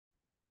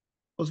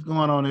What's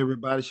going on,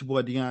 everybody? It's your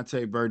boy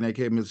Deonte Burden,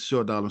 aka Mr.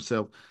 Short Dollar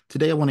himself.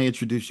 Today, I want to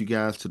introduce you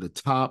guys to the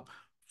top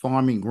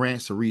farming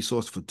grants and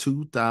resources for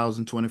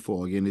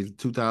 2024. Again, these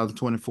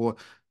 2024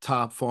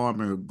 top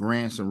farmer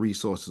grants and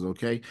resources.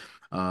 Okay,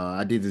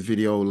 I did this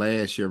video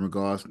last year in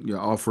regards,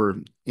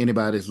 offer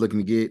anybody that's looking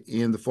to get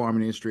in the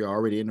farming industry,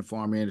 already in the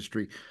farming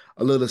industry,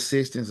 a little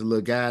assistance, a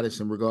little guidance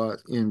in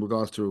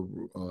regards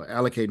to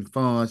allocating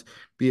funds,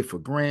 be it for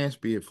grants,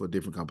 be it for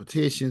different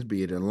competitions,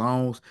 be it in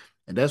loans.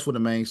 And that's what the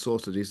main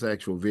source of this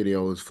actual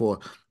video is for,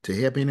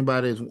 to help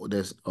anybody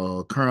that's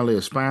currently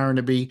aspiring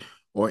to be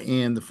or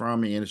in the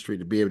farming industry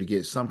to be able to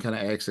get some kind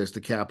of access to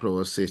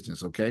capital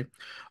assistance. Okay.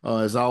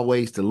 As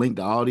always, the link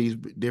to all these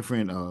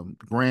different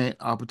grant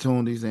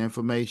opportunities and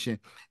information,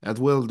 as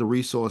well as the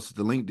resources,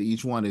 the link to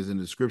each one is in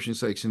the description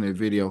section of the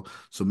video.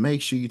 So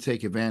make sure you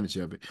take advantage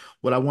of it.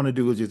 What I want to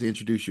do is just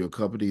introduce you a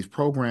couple of these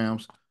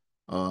programs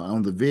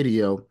on the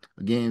video.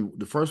 Again,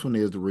 the first one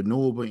is the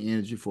Renewable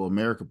Energy for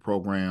America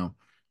program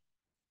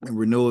and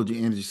renewable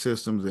energy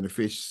systems and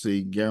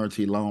efficiency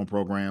guarantee loan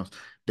programs.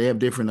 They have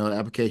different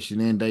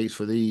application end dates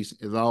for these.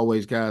 As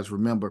always, guys,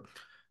 remember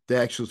the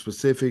actual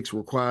specifics,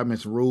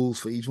 requirements, rules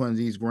for each one of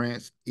these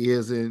grants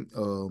is in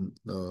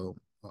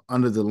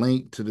under the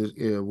link to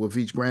the with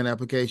each grant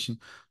application.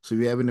 So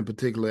if you have any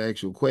particular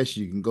actual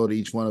question, you can go to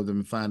each one of them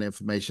and find the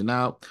information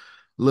out.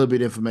 A little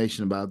bit of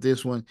information about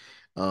this one.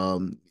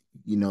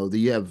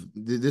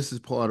 This is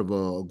part of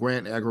a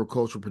grant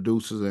agricultural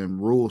producers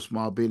and rural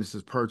small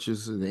businesses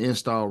purchase and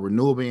install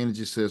renewable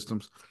energy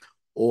systems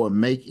or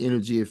make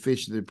energy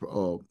efficient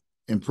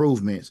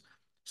improvements.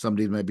 Some of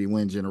these may be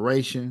wind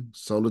generation,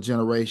 solar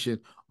generation,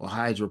 or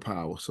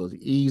hydropower. So it's an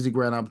easy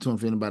grant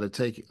opportunity for anybody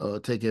to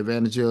take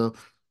advantage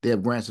of. They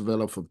have grants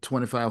available from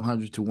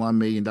 $2,500 to $1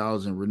 million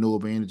in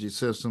renewable energy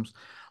systems,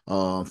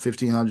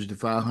 1,500 to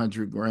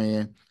 500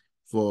 grand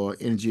for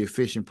energy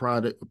efficient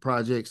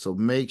projects. So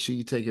make sure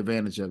you take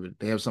advantage of it.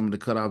 They have some of the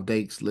cutoff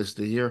dates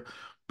listed here.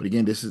 But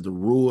again, this is the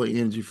Rural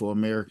Energy for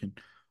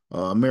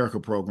America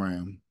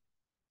program.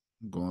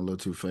 I'm going a little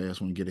too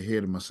fast. I want to get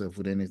ahead of myself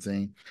with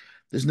anything.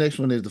 This next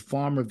one is the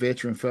Farmer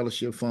Veteran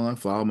Fellowship Fund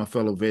for all my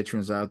fellow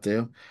veterans out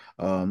there.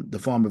 The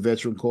Farmer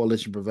Veteran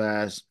Coalition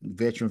provides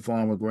veteran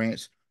farmer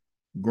grants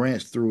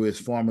through its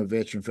Farmer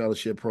Veteran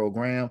Fellowship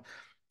Program.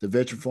 The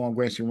veteran farm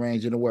grants can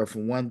range anywhere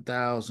from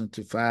 $1,000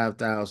 to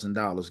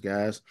 $5,000,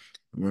 guys.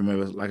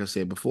 Remember, like I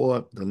said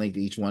before, the link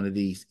to each one of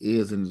these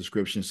is in the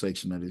description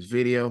section of this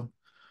video.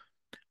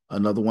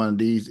 Another one of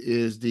these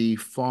is the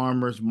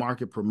Farmers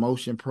Market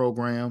Promotion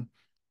Program.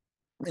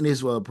 And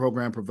this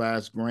program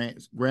provides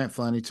grant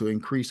funding to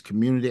increase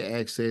community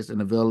access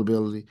and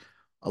availability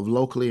of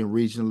locally and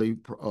regionally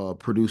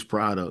produced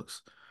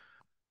products.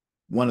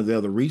 One of the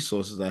other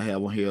resources I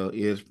have on here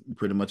is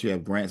pretty much, you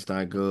have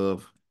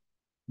Grants.gov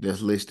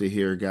that's listed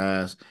here,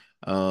 guys.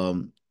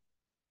 When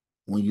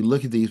you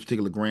look at these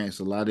particular grants,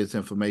 a lot of this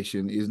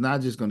information is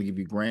not just going to give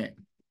you grant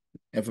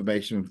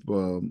information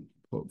for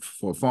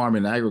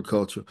farming and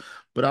agriculture,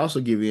 but also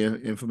give you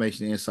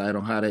information and insight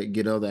on how to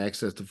get other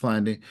access to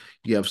funding.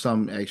 You have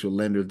some actual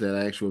lenders that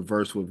are actually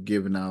versed with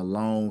giving out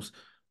loans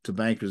to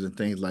bankers and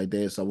things like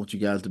that. So I want you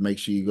guys to make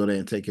sure you go there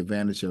and take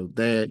advantage of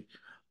that.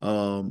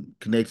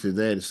 Connected to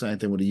that, the same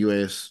thing with the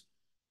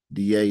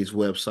USDA's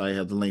website. I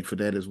have the link for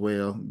that as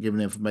well,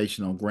 giving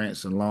information on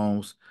grants and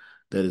loans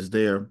that is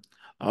there.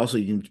 Also,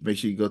 you can make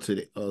sure you go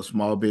to the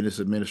Small Business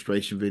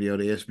Administration video,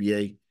 the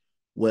SBA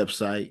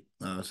website.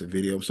 It's a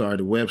video, I'm sorry,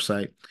 the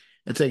website,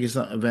 and taking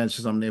some advantage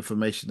of some of the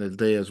information that's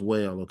there as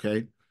well.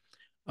 Okay.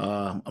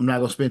 I'm not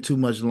gonna spend too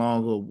much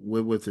longer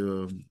with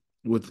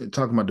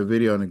talking about the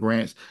video and the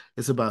grants.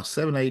 It's about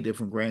 7 or 8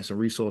 different grants and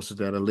resources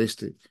that are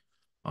listed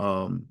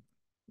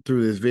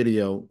through this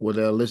video, with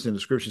a list in the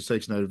description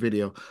section of the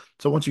video.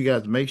 So I want you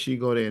guys to make sure you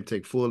go there and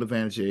take full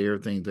advantage of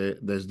everything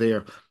that's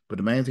there. But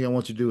the main thing I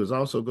want you to do is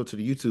also go to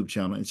the YouTube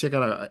channel and check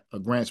out a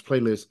grants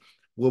playlist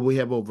where we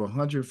have over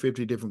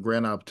 150 different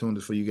grant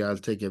opportunities for you guys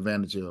to take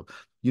advantage of.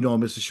 You know,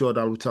 Mr. Short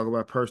Dollar, we talk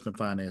about personal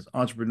finance,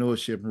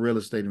 entrepreneurship, and real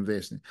estate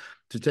investing.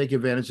 To take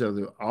advantage of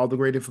all the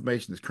great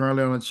information that's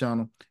currently on the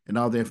channel and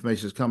all the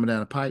information that's coming down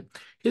the pipe,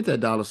 hit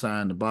that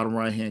 $ in the bottom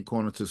right-hand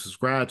corner to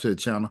subscribe to the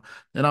channel.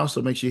 And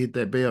also make sure you hit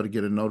that bell to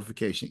get a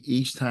notification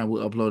each time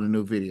we upload a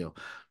new video.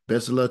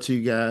 Best of luck to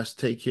you guys.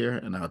 Take care,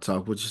 and I'll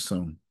talk with you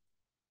soon.